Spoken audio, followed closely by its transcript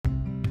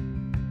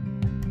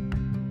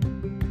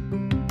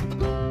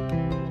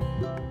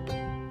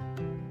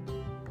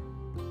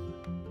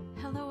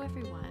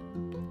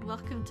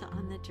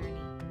the Journey.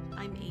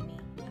 I'm Amy,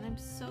 and I'm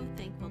so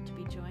thankful to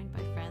be joined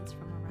by friends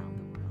from around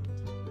the world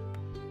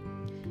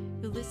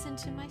who listen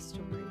to my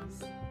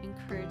stories,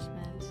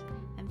 encouragement,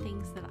 and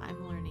things that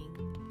I'm learning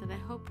that I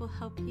hope will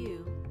help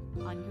you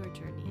on your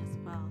journey as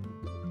well.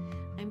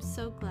 I'm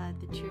so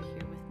glad that you're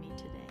here with me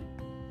today.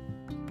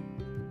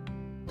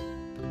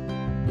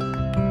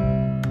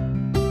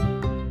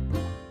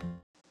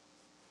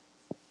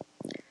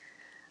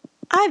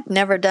 I've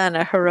never done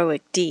a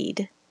heroic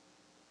deed.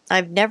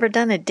 I've never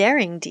done a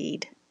daring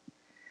deed.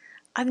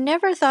 I've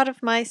never thought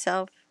of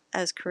myself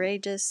as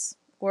courageous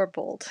or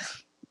bold.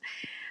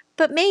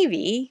 But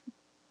maybe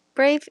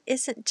brave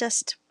isn't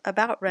just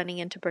about running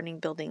into burning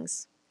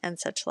buildings and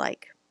such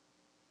like.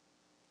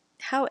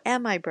 How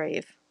am I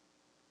brave?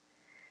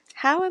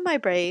 How am I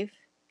brave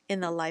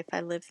in the life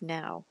I live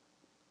now?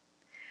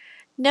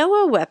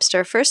 Noah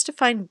Webster first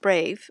defined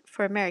brave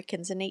for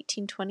Americans in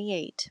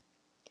 1828.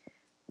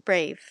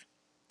 Brave,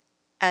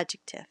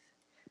 adjective,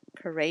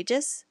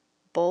 courageous,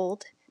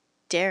 bold,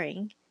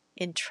 daring,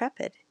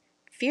 intrepid,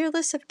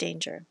 fearless of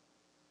danger,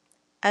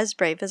 as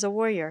brave as a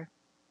warrior.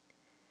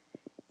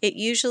 It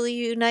usually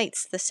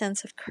unites the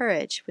sense of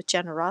courage with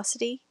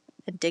generosity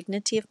and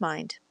dignity of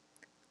mind,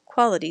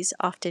 qualities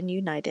often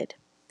united.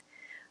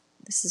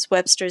 This is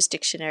Webster's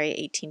Dictionary,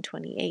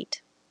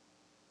 1828.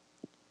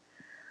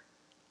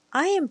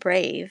 I am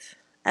brave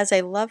as I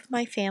love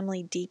my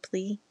family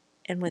deeply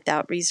and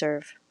without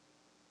reserve.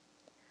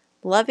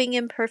 Loving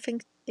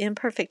imperfect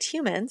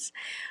humans,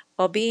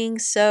 while being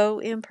so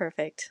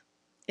imperfect,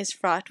 is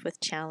fraught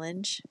with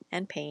challenge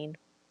and pain.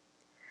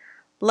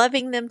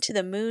 Loving them to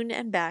the moon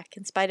and back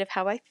in spite of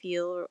how I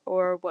feel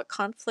or what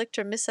conflict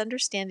or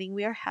misunderstanding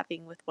we are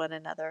having with one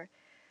another,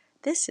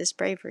 this is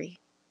bravery.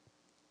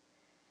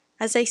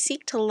 As I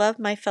seek to love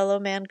my fellow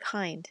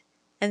mankind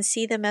and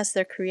see them as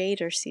their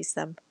Creator sees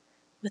them,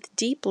 with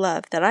deep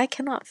love that I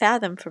cannot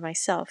fathom for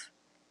myself,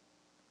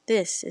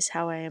 this is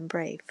how I am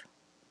brave.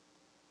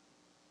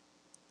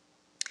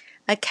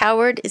 A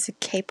coward is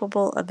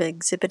incapable of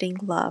exhibiting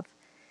love.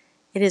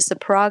 It is the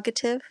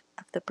prerogative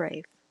of the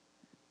brave.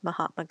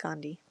 Mahatma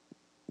Gandhi.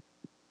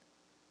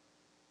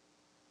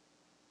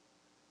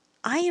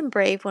 I am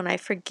brave when I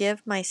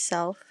forgive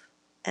myself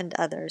and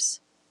others.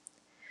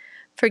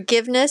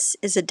 Forgiveness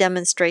is a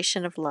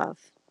demonstration of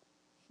love,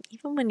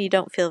 even when you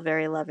don't feel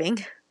very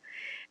loving,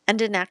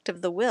 and an act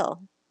of the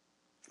will,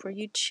 for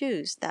you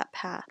choose that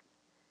path.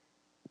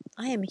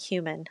 I am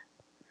human.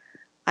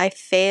 I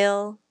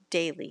fail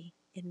daily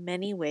in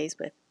many ways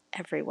with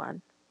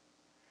everyone.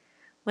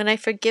 When I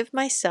forgive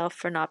myself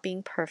for not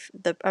being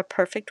a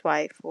perfect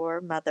wife or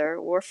mother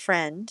or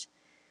friend,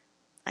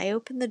 I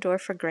open the door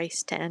for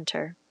grace to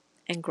enter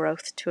and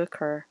growth to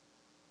occur.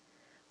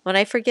 When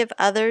I forgive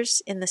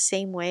others in the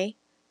same way,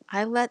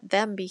 I let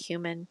them be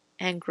human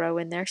and grow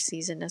in their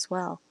season as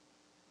well.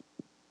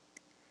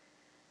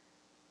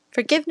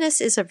 Forgiveness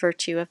is a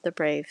virtue of the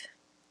brave.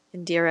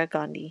 Indira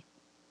Gandhi.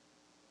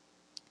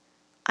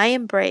 I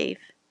am brave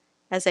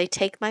as I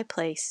take my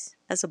place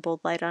as a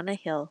bold light on a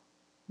hill.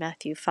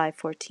 Matthew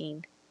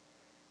 5:14.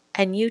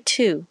 And you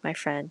too, my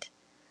friend,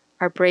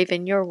 are brave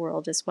in your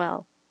world as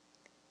well.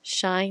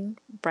 Shine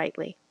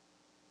brightly.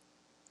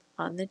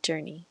 On the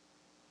Journey,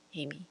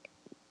 Amy.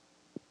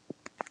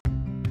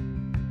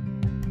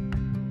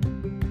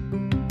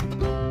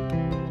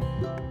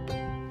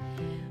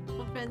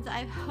 Well, friends,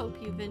 I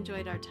hope you've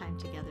enjoyed our time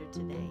together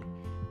today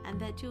and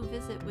that you'll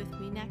visit with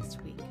me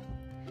next week.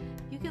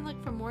 You can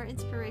look for more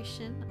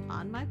inspiration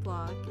on my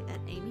blog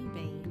at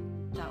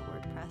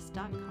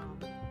amybain.wordpress.com.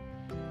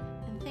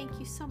 And thank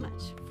you so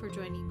much for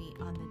joining me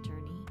on the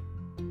journey.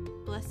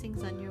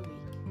 Blessings on your week.